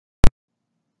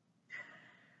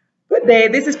Good day.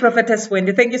 This is Prophetess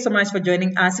Wendy. Thank you so much for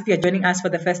joining us. If you're joining us for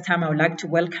the first time, I would like to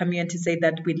welcome you and to say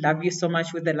that we love you so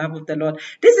much with the love of the Lord.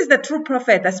 This is the true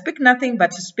prophet. I speak nothing but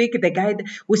to speak the guide,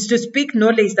 which to speak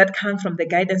knowledge that comes from the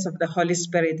guidance of the Holy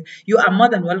Spirit. You are more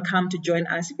than welcome to join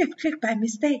us. If you've clicked by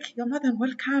mistake, you're more than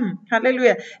welcome.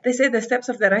 Hallelujah. They say the steps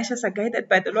of the righteous are guided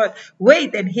by the Lord.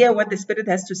 Wait and hear what the Spirit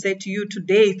has to say to you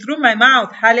today through my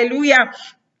mouth. Hallelujah.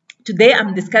 Today,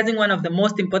 I'm discussing one of the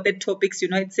most important topics.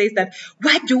 It says that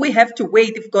why do we have to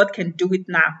wait if God can do it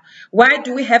now? Why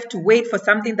do we have to wait for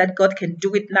something that God can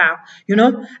do it now?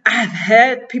 I've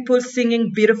heard people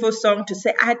singing beautiful songs to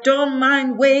say, I don't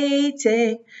mind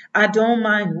waiting. I don't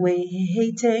mind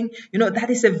waiting.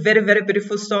 That is a very, very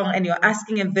beautiful song. And you're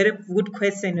asking a very good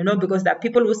question, because there are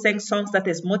people who sing songs that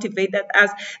has motivated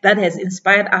us, that has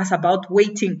inspired us about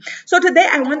waiting. So today,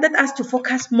 I wanted us to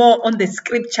focus more on the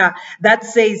scripture that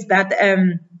says that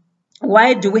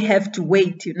why do we have to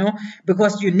wait?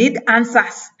 Because you need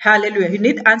answers. Hallelujah. You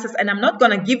need answers. And I'm not going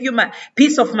to give you my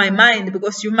peace of my mind,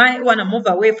 because you might want to move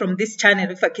away from this channel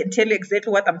if I can tell you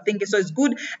exactly what I'm thinking. So it's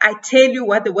good I tell you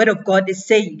what the word of God is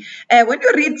saying. When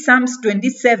you read Psalms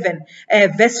 27,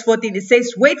 verse 14, it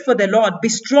says, wait for the Lord, be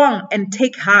strong and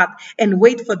take heart and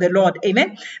wait for the Lord.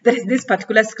 Amen. There is this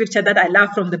particular scripture that I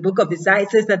love from the book of Isaiah.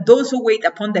 It says that those who wait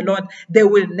upon the Lord, they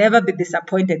will never be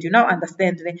disappointed. You now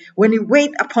understand. When you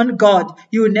wait upon God,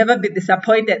 you will never be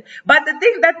disappointed. But the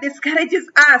thing that discourages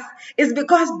us is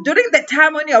because during the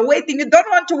time when you're waiting, you don't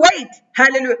want to wait.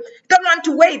 Hallelujah. You don't want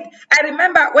to wait. I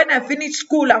remember when I finished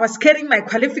school, I was carrying my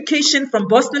qualification from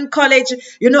Boston College.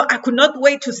 I could not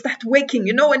wait to start working.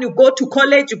 When you go to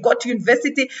college, you go to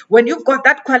university, when you've got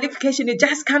that qualification, you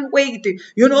just can't wait,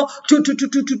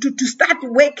 to start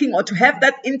working or to have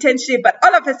that internship. But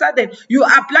all of a sudden, you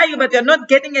are applying, but you're not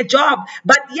getting a job.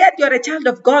 But yet you're a child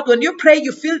of God. When you pray,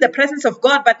 you feel the presence of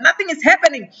God, but nothing is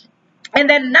happening. And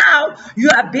then now you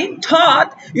are being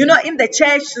taught, in the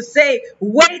church to say,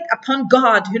 wait upon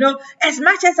God. As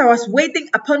much as I was waiting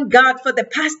upon God for the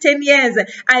past 10 years,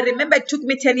 I remember it took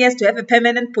me 10 years to have a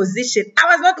permanent position.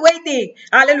 I was not waiting.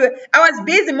 Hallelujah. I was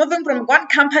busy moving from one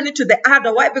company to the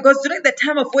other. Why? Because during the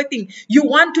time of waiting, you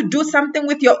want to do something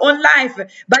with your own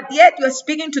life, but yet you're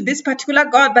speaking to this particular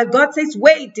God, but God says,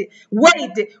 wait.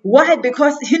 Why?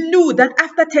 Because he knew that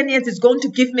after 10 years, he's going to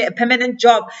give me a permanent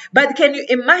job. But can you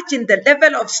imagine the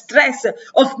level of stress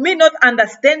of me not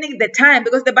understanding the time?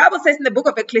 Because the Bible says in the book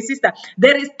of Ecclesiastes,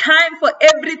 there is time for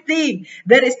everything.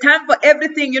 There is time for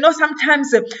everything.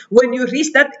 Sometimes when you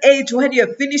reach that age, when you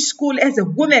have finished school as a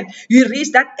woman, you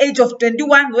reach that age of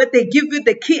 21 where they give you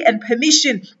the key and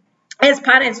permission as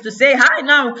parents to say, hi,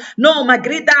 now, no,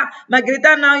 Margarita,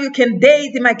 now you can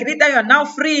date. Margarita, you're now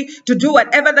free to do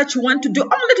whatever that you want to do.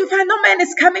 Only to find no man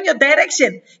is coming your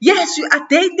direction. Yes, you are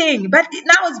dating, but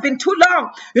now it's been too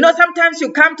long. Sometimes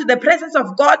you come to the presence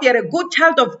of God. You're a good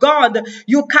child of God.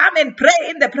 You come and pray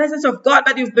in the presence of God,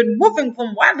 but you've been moving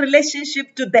from one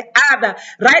relationship to the other.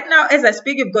 Right now, as I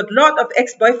speak, you've got a lot of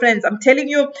ex-boyfriends. I'm telling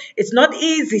you, it's not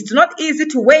easy. It's not easy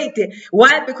to wait.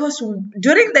 Why? Because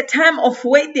during the time of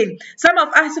waiting, some of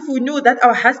us, if we knew that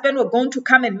our husband were going to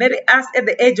come and marry us at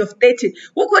the age of 30,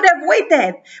 we could have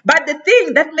waited. But the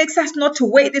thing that makes us not to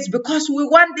wait is because we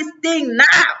want this thing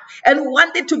now, and we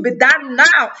want it to be done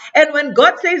now. And when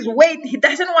God says wait, he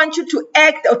doesn't want you to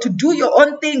act or to do your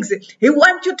own things. He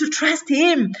wants you to trust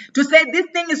him, to say this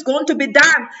thing is going to be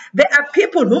done. There are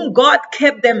people whom God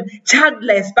kept them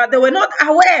childless, but they were not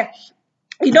aware.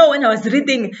 When I was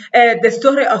reading the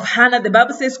story of Hannah, the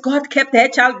Bible says God kept her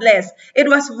childless. It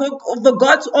was for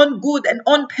God's own good and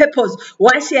own purpose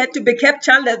why she had to be kept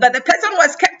childless. But the person who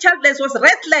was kept childless was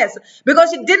restless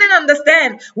because she didn't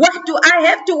understand. What do I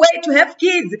have to wait to have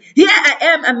kids? Here I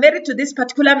am. I'm married to this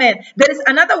particular man. There is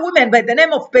another woman by the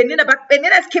name of Penina, but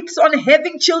Penina keeps on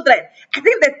having children. I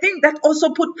think the thing that also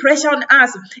put pressure on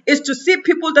us is to see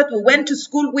people that we went to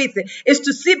school with, is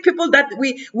to see people that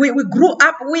we grew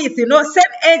up with, same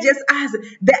ages as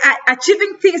they are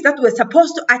achieving things that we're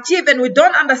supposed to achieve, and we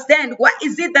don't understand why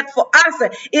is it that for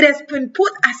us it has been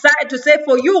put aside to say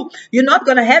for you, you're not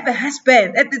going to have a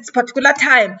husband at this particular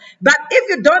time. But if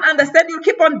you don't understand, you'll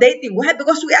keep on dating. Why?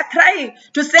 Because we are trying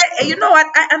to say, hey, you know what,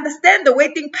 I understand the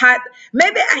waiting part.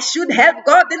 Maybe I should help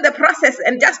God in the process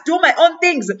and just do my own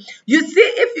things. You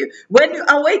see, when you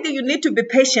are waiting, you need to be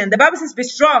patient. The Bible says be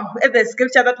strong. The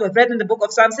scripture that we've read in the book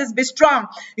of Psalms says be strong.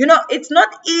 It's not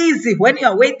easy when you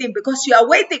are waiting, because you are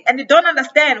waiting and you don't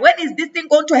understand when is this thing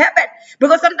going to happen,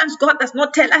 because sometimes God does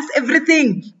not tell us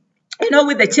everything.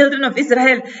 with the children of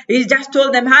Israel, he just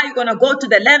told them how you're going to go to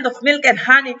the land of milk and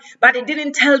honey, but he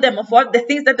didn't tell them of what the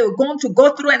things that they were going to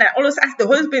go through. And I always ask the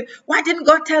Holy Spirit, why didn't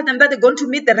God tell them that they're going to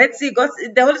meet the Red Sea?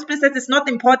 The Holy Spirit says it's not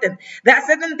important. There are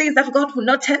certain things that God will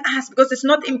not tell us because it's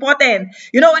not important.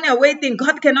 When you're waiting,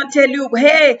 God cannot tell you,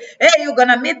 hey, you're going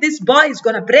to meet this boy, he's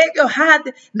going to break your heart.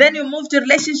 Then you move to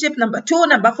relationship number 2,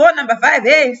 number 4, number 5.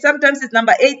 Hey, sometimes it's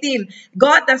number 18.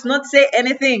 God does not say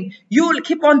anything. You will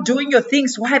keep on doing your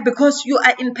things. Why? Because you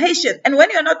are impatient. And when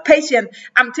you're not patient,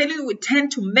 I'm telling you, we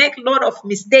tend to make a lot of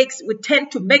mistakes.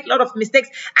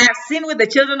 I have seen with the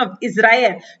children of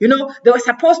Israel, they were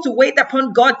supposed to wait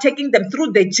upon God, taking them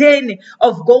through the journey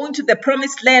of going to the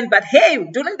promised land. But hey,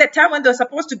 during the time when they were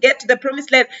supposed to get to the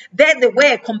promised land, there they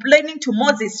were complaining to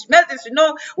Moses. Moses,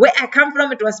 where I come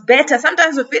from, it was better.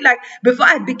 Sometimes we feel like before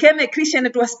I became a Christian,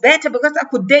 it was better because I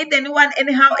could date anyone,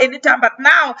 anyhow, anytime. But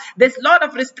now there's a lot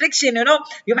of restriction,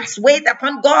 You must wait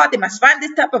upon God. They must find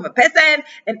this type of a person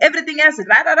and everything else. A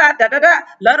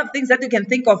lot of things that you can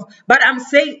think of. But I'm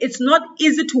saying it's not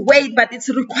easy to wait, but it's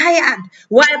required.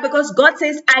 Why? Because God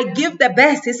says, I give the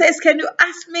best. He says, can you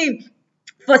ask me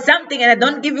for something and I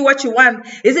don't give you what you want?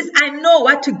 He says, I know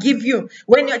what to give you.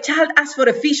 When your child asks for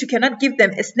a fish, you cannot give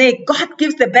them a snake. God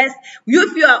gives the best.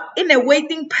 If you are in a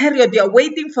waiting period, you are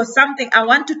waiting for something, I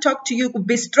want to talk to you.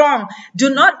 Be strong. Do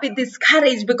not be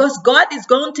discouraged because God is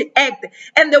going to act.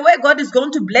 And the way God is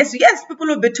going to bless you, yes, people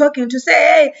will be talking to say,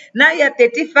 hey, now you're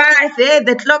 35. Hey,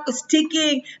 the clock is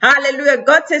ticking. Hallelujah.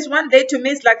 God says 1 day to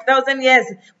me is like 1,000 years.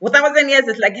 1,000 years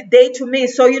is like a day to me.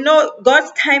 So,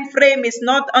 God's time frame is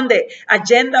not on the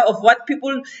agenda of what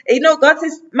people, God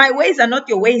says, my ways are not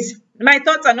your ways. My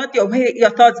thoughts are not your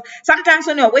thoughts. Sometimes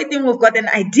when you're waiting, we've got an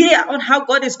idea on how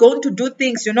God is going to do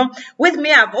things, With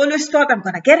me, I've always thought I'm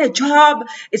going to get a job.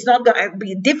 It's not going to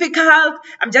be difficult.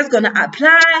 I'm just going to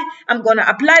apply. I'm going to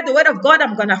apply the word of God.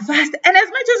 I'm going to fast. And as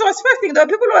much as I was fasting, there were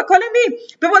people who were calling me,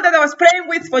 people that I was praying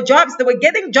with for jobs. They were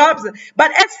getting jobs.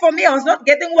 But as for me, I was not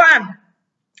getting one.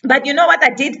 But you know what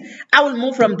I did? I will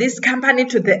move from this company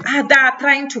to the other,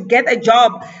 trying to get a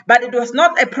job. But it was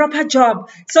not a proper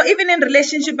job. So even in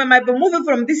relationship, I might be moving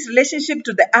from this relationship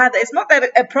to the other. It's not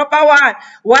a proper one.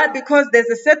 Why? Because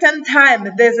there's a certain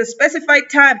time, there's a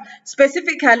specified time,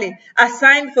 specifically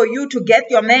assigned for you to get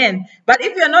your man. But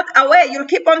if you're not aware, you'll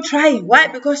keep on trying. Why?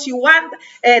 Because you want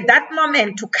that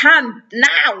moment to come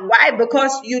now. Why?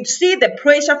 Because you see the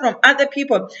pressure from other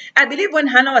people. I believe when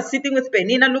Hannah was sitting with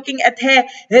Penina, looking at her,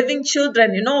 having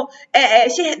children,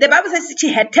 the Bible says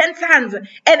she had 10 sons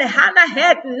and Hannah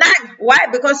had 9. Why?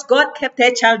 Because God kept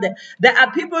her child. There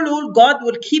are people who God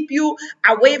will keep you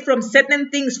away from certain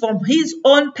things from his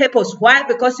own purpose. Why?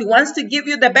 Because he wants to give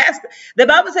you the best. The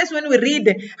Bible says when we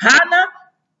read Hannah,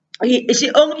 she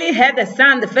only had a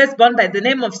son, the firstborn, by the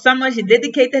name of Samuel. She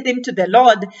dedicated him to the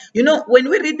Lord. When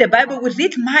we read the Bible, we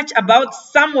read much about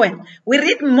Samuel. We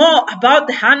read more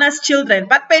about Hannah's children.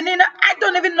 But Penina, I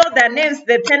don't even know their names,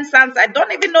 the 10 sons. I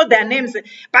don't even know their names.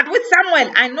 But with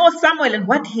Samuel, I know Samuel and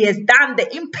what he has done,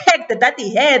 the impact that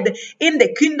he had in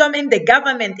the kingdom, in the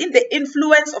government, in the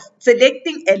influence of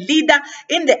selecting a leader,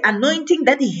 in the anointing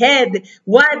that he had.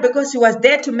 Why? Because he was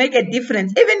there to make a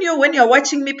difference. Even you, when you're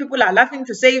watching me, people are laughing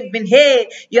to say, hey,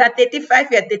 you are 35,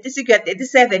 you are 36, you are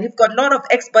 37, you've got a lot of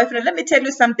ex-boyfriends. Let me tell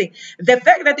you something. The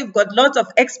fact that you've got lots of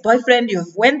ex-boyfriends,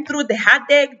 you've went through the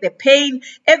heartache, the pain,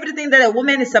 everything that a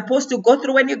woman is supposed to go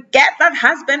through. When you get that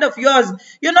husband of yours,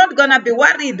 you're not going to be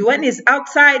worried when he's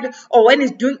outside or when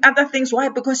he's doing other things. Why?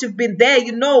 Because you've been there.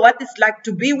 You know what it's like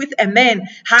to be with a man.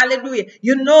 Hallelujah.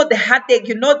 You know the heartache.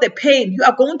 You know the pain. You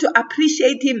are going to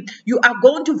appreciate him. You are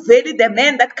going to value the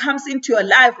man that comes into your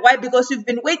life. Why? Because you've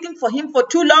been waiting for him for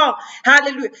too long.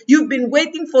 Hallelujah. You've been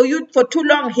waiting for you for too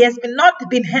long. He has not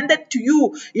been handed to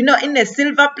you, in a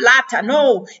silver platter.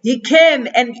 No, he came,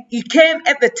 and he came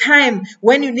at the time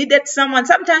when you needed someone.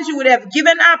 Sometimes you would have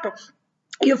given up.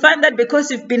 You find that because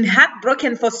you've been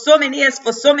heartbroken for so many years,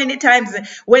 for so many times,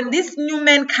 when this new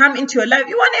man come into your life,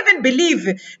 you won't even believe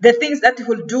the things that he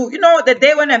will do. The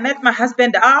day when I met my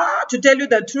husband, to tell you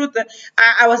the truth,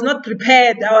 I was not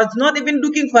prepared. I was not even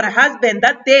looking for a husband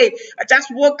that day. I just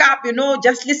woke up,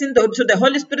 just listened to the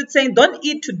Holy Spirit saying, don't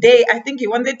eat today. I think he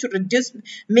wanted to reduce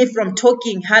me from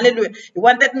talking. Hallelujah. He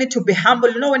wanted me to be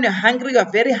humble. When you're hungry,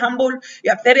 you're very humble.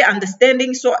 You're very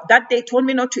understanding. So that day told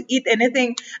me not to eat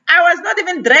anything. I was not even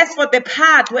even dress for the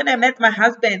part when I met my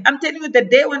husband. I'm telling you, the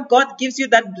day when God gives you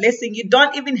that blessing, you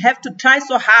don't even have to try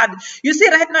so hard. You see,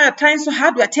 right now you're trying so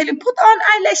hard. We are telling, put on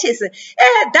eyelashes,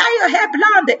 dye your hair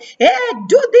blonde,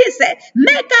 do this,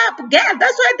 makeup, girl.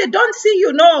 That's why they don't see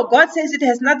you. No, God says it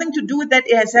has nothing to do with that.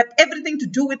 It has everything to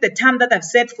do with the time that I've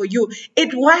set for you.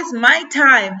 It was my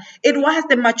time. It was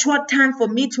the mature time for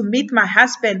me to meet my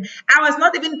husband. I was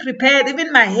not even prepared.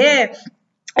 Even my hair.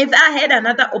 If I had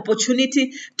another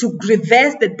opportunity to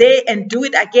reverse the day and do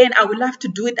it again, I would love to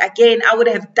do it again. I would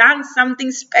have done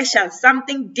something special,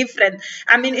 something different.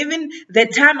 I mean, even the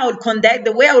time I would conduct,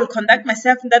 the way I would conduct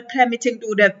myself in that prayer meeting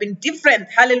would have been different.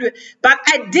 Hallelujah. But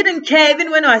I didn't care.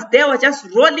 Even when I was there, I was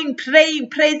just rolling, praying,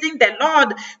 praising the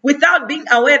Lord without being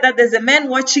aware that there's a man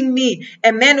watching me,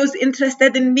 a man who's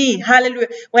interested in me. Hallelujah.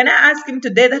 When I asked him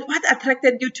today that what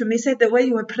attracted you to me, he said the way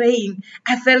you were praying.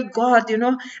 I felt God,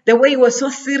 the way you were so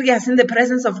serious in the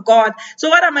presence of God. So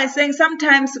what am I saying?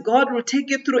 Sometimes God will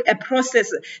take you through a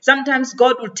process. Sometimes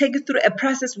God will take you through a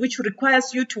process which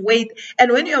requires you to wait.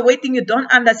 And when you're waiting, you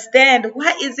don't understand.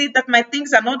 Why is it that my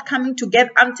things are not coming together?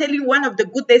 I'm telling you, one of the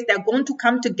good days, they're going to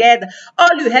come together.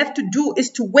 All you have to do is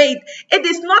to wait. It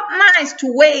is not nice to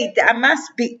wait. I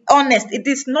must be honest. It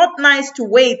is not nice to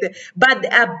wait. But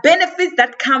there are benefits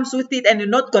that comes with it, and you're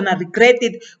not going to regret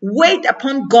it. Wait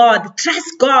upon God.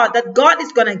 Trust God that God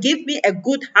is going to give me a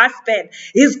good husband.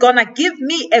 He's gonna give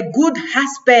me a good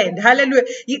husband. Hallelujah.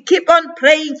 You keep on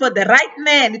praying for the right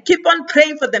man. You keep on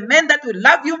praying for the man that will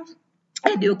love you.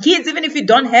 And your kids, even if you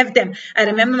don't have them. I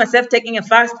remember myself taking a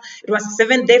fast. It was a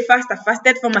 7-day fast. I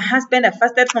fasted for my husband. I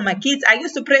fasted for my kids. I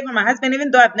used to pray for my husband, even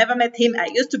though I've never met him. I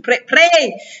used to pray.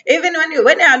 Even when you're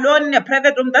alone in a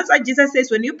private room. That's why Jesus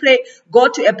says, when you pray, go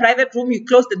to a private room, you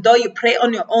close the door, you pray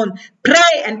on your own.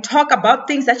 Pray and talk about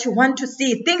things that you want to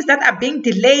see, things that are being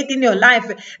delayed in your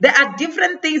life. There are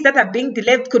different things that are being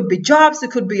delayed. It could be jobs. It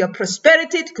could be your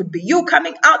prosperity. It could be you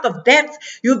coming out of debt.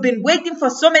 You've been waiting for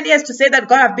so many years to say that,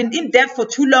 God, I've been in debt for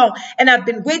too long, and I've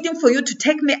been waiting for you to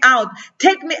take me out.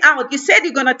 Take me out. You said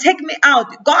you're going to take me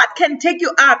out. God can take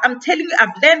you out. I'm telling you,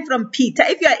 I've learned from Peter.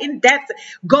 If you are in debt,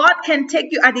 God can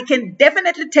take you out. He can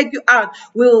definitely take you out.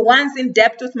 We were once in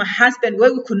debt with my husband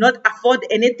where we could not afford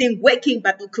anything working,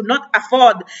 but we could not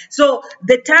afford. So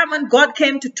the time when God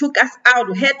came to took us out,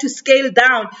 we had to scale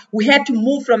down. We had to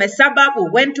move from a suburb. We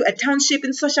went to a township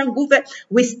in Soshanguve.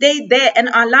 We stayed there, and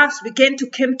our lives began to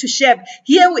come to shape.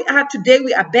 Here we are today.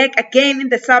 We are back again in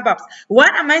the suburbs.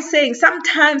 What am I saying?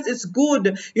 Sometimes it's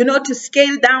good, to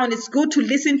scale down. It's good to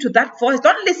listen to that voice.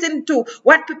 Don't listen to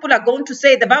what people are going to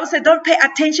say. The Bible says don't pay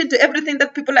attention to everything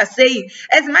that people are saying.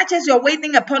 As much as you're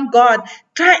waiting upon God,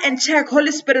 try and check,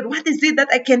 Holy Spirit, what is it that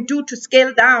I can do to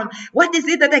scale down? What is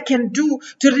it that I can do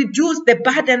to reduce the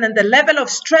burden and the level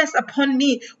of stress upon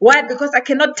me? Why? Because I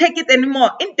cannot take it anymore.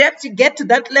 In depth, you get to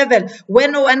that level where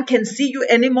no one can see you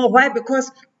anymore. Why?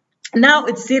 Because now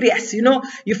it's serious.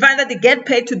 You find that you get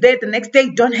paid today, the next day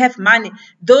you don't have money.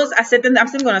 Those are certain. I'm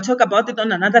still going to talk about it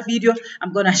on another video.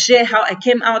 I'm going to share how I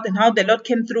came out and how the Lord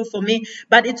came through for me.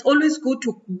 But it's always good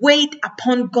to wait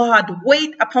upon God.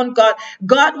 Wait upon God.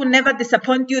 God will never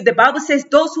disappoint you. The Bible says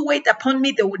those who wait upon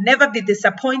me, they will never be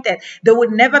disappointed. They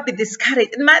will never be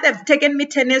discouraged. It might have taken me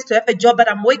 10 years to have a job,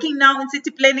 but I'm working now in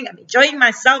city planning. I'm enjoying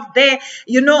myself there.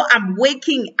 I'm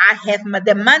working. I have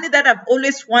the money that I've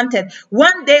always wanted.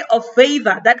 One day of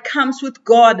favor that comes with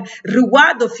God,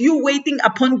 reward of you waiting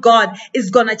upon God, is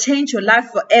gonna change your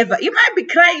life forever. You might be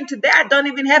crying today, I don't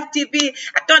even have TV,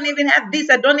 I don't even have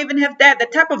this, I don't even have that. The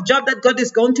type of job that God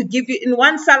is going to give you in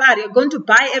one salary, you're going to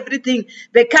buy everything.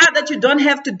 The car that you don't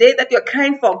have today that you're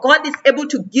crying for, God is able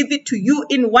to give it to you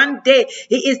in one day.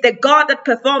 He is the God that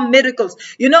performs miracles.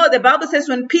 The Bible says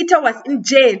when Peter was in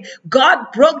jail,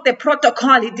 God broke the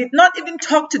protocol. He did not even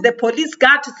talk to the police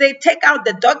guard to say, take out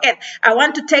the docket, I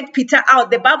want to take Peter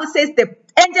out. The Bible says the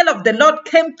angel of the Lord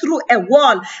came through a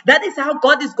wall. That is how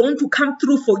God is going to come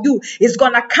through for you. He's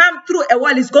going to come through a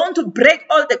wall. He's going to break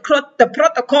all the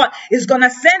protocol. He's going to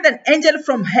send an angel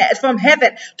from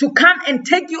heaven to come and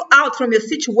take you out from your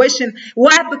situation.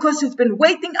 Why? Because you've been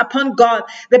waiting upon God.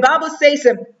 The Bible says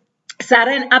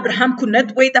Sarah and Abraham could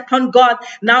not wait upon God.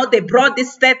 Now they brought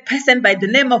this third person by the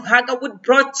name of Hagar, who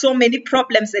brought so many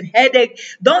problems and headache.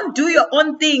 Don't do your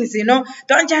own things,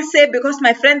 Don't just say, because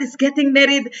my friend is getting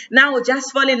married, now I'll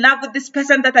just fall in love with this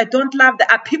person that I don't love.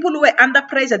 There are people who are under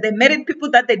pressure. They married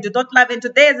people that they do not love. And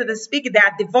today, as they speak, they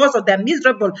are divorced or they're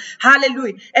miserable.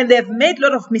 Hallelujah. And they've made a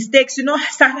lot of mistakes.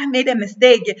 Sarah made a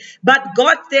mistake. But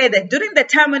God said that during the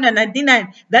time when you're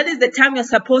 99, that is the time you're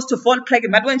supposed to fall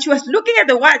pregnant. But when she was looking at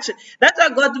the watch, That's why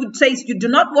God says you do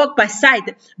not walk by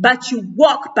sight, but you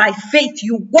walk by faith.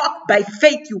 You walk by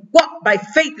faith. You walk by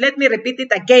faith. Let me repeat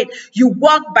it again. You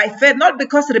walk by faith, not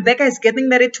because Rebecca is getting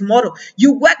married tomorrow.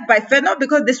 You walk by faith, not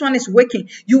because this one is working.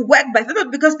 You walk by faith,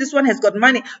 not because this one has got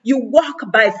money. You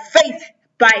walk by faith.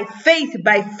 By faith,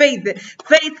 by faith.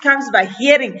 Faith comes by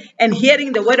hearing, and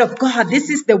hearing the word of God. This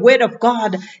is the word of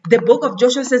God. The book of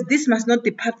Joshua says this must not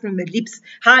depart from the lips.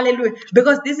 Hallelujah.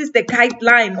 Because this is the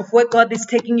guideline of where God is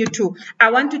taking you to. I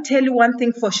want to tell you one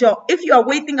thing for sure. If you are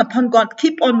waiting upon God,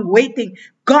 keep on waiting.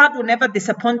 God will never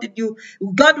disappoint you.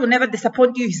 God will never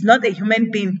disappoint you. He's not a human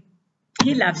being.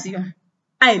 He loves you.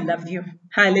 I love you.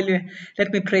 Hallelujah.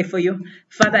 Let me pray for you.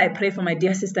 Father, I pray for my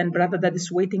dear sister and brother that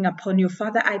is waiting upon you.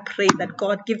 Father, I pray that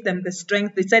God give them the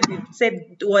strength. You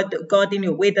said God in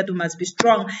your way that we must be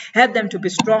strong. Help them to be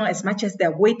strong as much as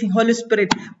they're waiting. Holy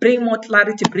Spirit, bring more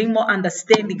clarity, bring more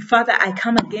understanding. Father, I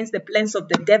come against the plans of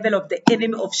the devil, of the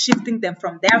enemy, of shifting them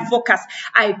from their focus.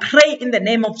 I pray in the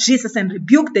name of Jesus and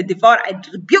rebuke the devourer. I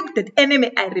rebuke the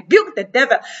enemy. I rebuke the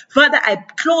devil. Father, I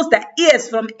close their ears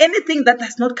from anything that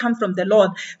does not come from the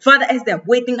Lord. Father, as they're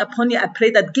waiting upon you, I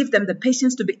pray that give them the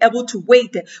patience to be able to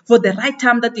wait for the right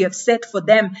time that you have set for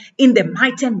them. In the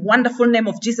mighty and wonderful name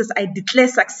of Jesus, I declare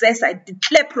success. I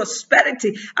declare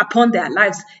prosperity upon their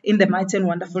lives. In the mighty and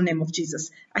wonderful name of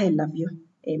Jesus. I love you.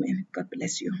 Amen. God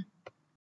bless you.